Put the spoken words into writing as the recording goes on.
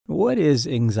What is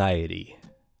anxiety?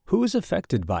 Who is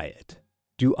affected by it?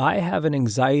 Do I have an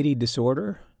anxiety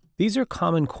disorder? These are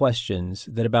common questions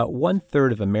that about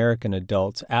 1/3 of American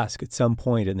adults ask at some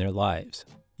point in their lives.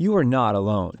 You are not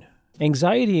alone.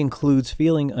 Anxiety includes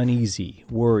feeling uneasy,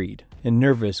 worried, and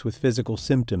nervous with physical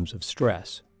symptoms of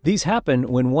stress. These happen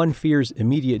when one fears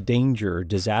immediate danger or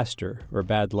disaster or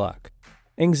bad luck.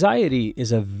 Anxiety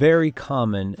is a very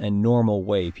common and normal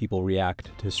way people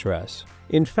react to stress.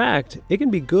 In fact, it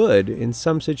can be good in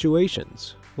some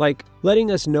situations, like letting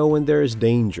us know when there is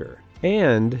danger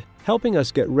and helping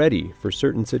us get ready for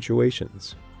certain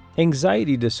situations.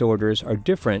 Anxiety disorders are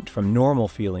different from normal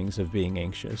feelings of being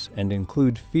anxious and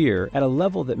include fear at a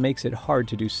level that makes it hard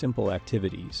to do simple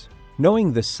activities.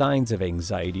 Knowing the signs of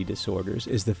anxiety disorders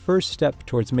is the first step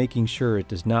towards making sure it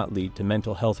does not lead to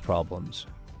mental health problems.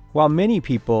 While many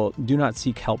people do not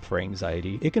seek help for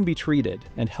anxiety, it can be treated,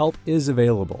 and help is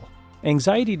available.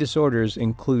 Anxiety disorders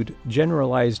include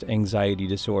generalized anxiety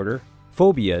disorder,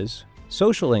 phobias,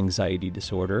 social anxiety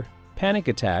disorder, panic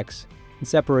attacks, and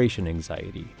separation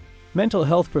anxiety. Mental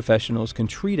health professionals can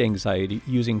treat anxiety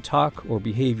using talk or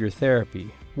behavior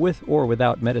therapy, with or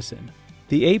without medicine.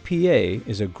 The APA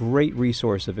is a great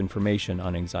resource of information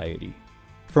on anxiety.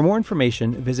 For more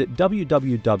information, visit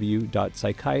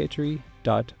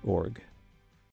www.psychiatry.org.